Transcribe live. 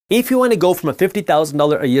If you want to go from a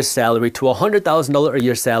 $50,000 a year salary to a $100,000 a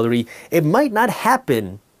year salary, it might not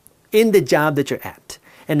happen in the job that you're at.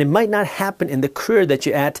 And it might not happen in the career that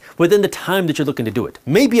you're at within the time that you're looking to do it.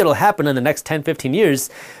 Maybe it'll happen in the next 10, 15 years,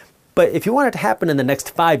 but if you want it to happen in the next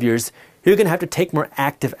 5 years, you're going to have to take more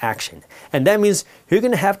active action. And that means you're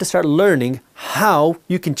going to have to start learning how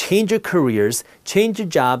you can change your careers, change your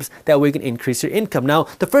jobs, that way you can increase your income. Now,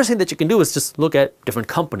 the first thing that you can do is just look at different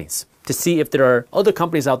companies to see if there are other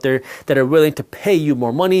companies out there that are willing to pay you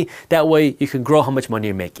more money. That way you can grow how much money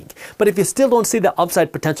you're making. But if you still don't see the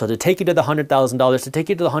upside potential to take you to the $100,000, to take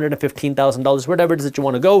you to the $115,000, whatever it is that you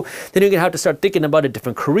want to go, then you're going to have to start thinking about a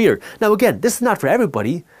different career. Now, again, this is not for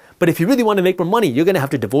everybody. But if you really want to make more money, you're going to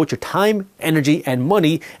have to devote your time, energy, and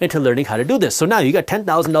money into learning how to do this. So now you got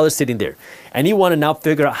 $10,000 sitting there, and you want to now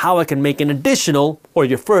figure out how I can make an additional, or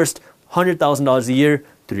your first, $100,000 a year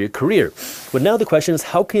through your career. But now the question is,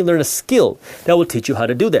 how can you learn a skill that will teach you how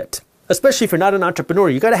to do that? Especially if you're not an entrepreneur,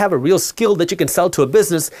 you got to have a real skill that you can sell to a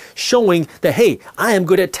business, showing that, hey, I am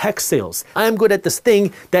good at tech sales. I am good at this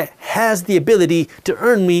thing that has the ability to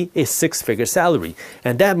earn me a six-figure salary.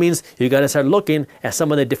 And that means you got to start looking at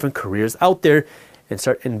some of the different careers out there and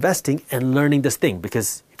start investing and learning this thing.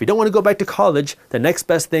 Because if you don't want to go back to college, the next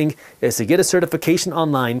best thing is to get a certification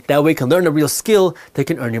online. That way you can learn a real skill that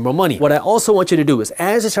can earn you more money. What I also want you to do is,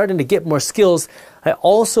 as you're starting to get more skills, I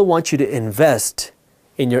also want you to invest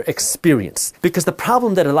in your experience. Because the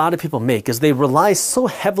problem that a lot of people make is they rely so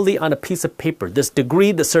heavily on a piece of paper, this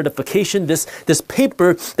degree, the certification, this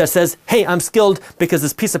paper that says, hey, I'm skilled because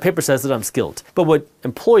this piece of paper says that I'm skilled. But what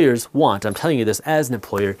employers want, I'm telling you this as an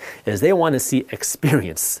employer, is they want to see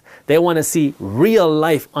experience. They want to see real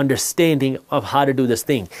life understanding of how to do this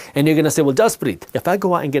thing. And you're going to say, well, Jaspreet, if I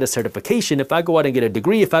go out and get a certification, if I go out and get a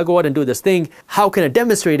degree, if I go out and do this thing, how can I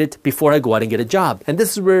demonstrate it before I go out and get a job? And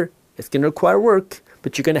this is where it's going to require work.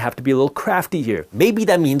 But you're going to have to be a little crafty here. Maybe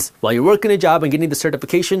that means while you're working a job and getting the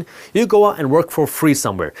certification, you go out and work for free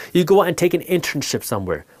somewhere. You go out and take an internship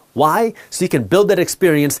somewhere. Why? So you can build that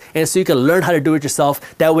experience and so you can learn how to do it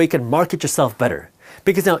yourself. That way you can market yourself better.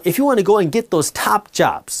 Because now, if you want to go and get those top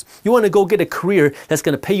jobs, you want to go get a career that's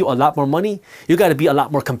going to pay you a lot more money, you got to be a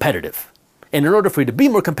lot more competitive. And in order for you to be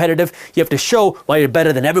more competitive, you have to show why you're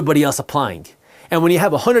better than everybody else applying. And when you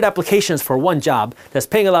have 100 applications for one job that's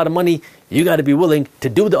paying a lot of money, you got to be willing to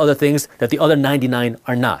do the other things that the other 99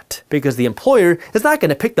 are not. Because the employer is not going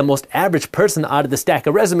to pick the most average person out of the stack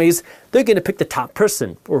of resumes. They're going to pick the top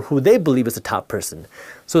person, or who they believe is the top person.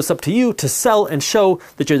 So it's up to you to sell and show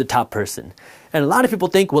that you're the top person. And a lot of people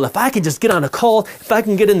think, well, if I can just get on a call, if I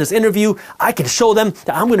can get in this interview, I can show them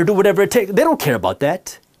that I'm going to do whatever it takes. They don't care about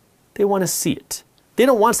that. They want to see it. They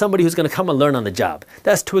don't want somebody who's going to come and learn on the job.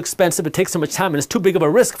 That's too expensive, it takes so much time, and it's too big of a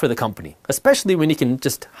risk for the company, especially when you can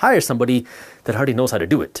just hire somebody that already knows how to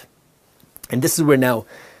do it. And this is where now,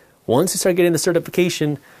 once you start getting the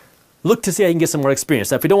certification, look to see how you can get some more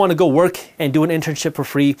experience. Now, if you don't want to go work and do an internship for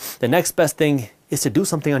free, the next best thing is to do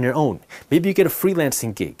something on your own. Maybe you get a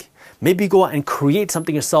freelancing gig. Maybe you go out and create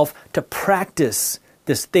something yourself to practice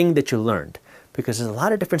this thing that you learned. Because there's a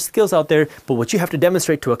lot of different skills out there, but what you have to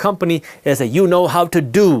demonstrate to a company is that you know how to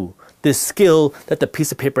do this skill that the piece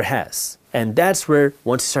of paper has. And that's where,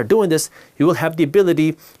 once you start doing this, you will have the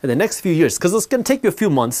ability in the next few years, because it's going to take you a few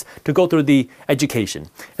months to go through the education.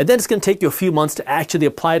 And then it's going to take you a few months to actually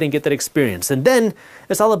apply it and get that experience. And then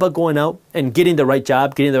it's all about going out and getting the right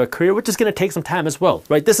job, getting the right career, which is going to take some time as well,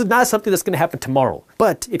 right? This is not something that's going to happen tomorrow.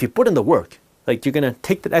 But if you put in the work, like you're going to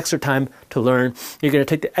take that extra time to learn, you're going to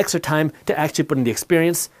take the extra time to actually put in the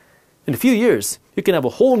experience, in a few years, you can have a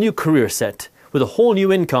whole new career set with a whole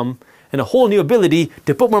new income and a whole new ability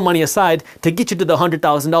to put more money aside to get you to the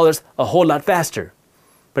 $100,000 a whole lot faster.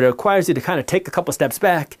 But it requires you to kind of take a couple steps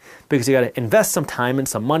back, because you got to invest some time and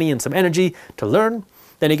some money and some energy to learn.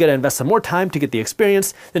 Then you got to invest some more time to get the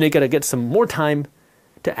experience. Then you got to get some more time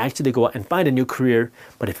to actually go out and find a new career.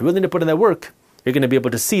 But if you're willing to put in that work, you're going to be able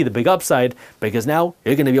to see the big upside, because now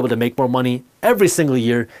you're going to be able to make more money every single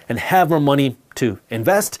year and have more money to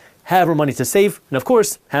invest, have more money to save, and of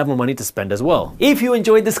course, have more money to spend as well. If you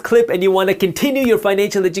enjoyed this clip and you want to continue your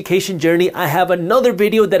financial education journey, I have another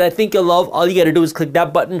video that I think you'll love. All you got to do is click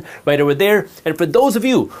that button right over there. And for those of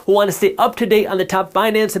you who want to stay up to date on the top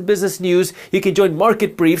finance and business news, you can join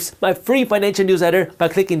Market Briefs, my free financial newsletter, by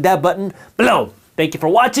clicking that button below. Thank you for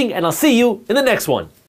watching, and I'll see you in the next one.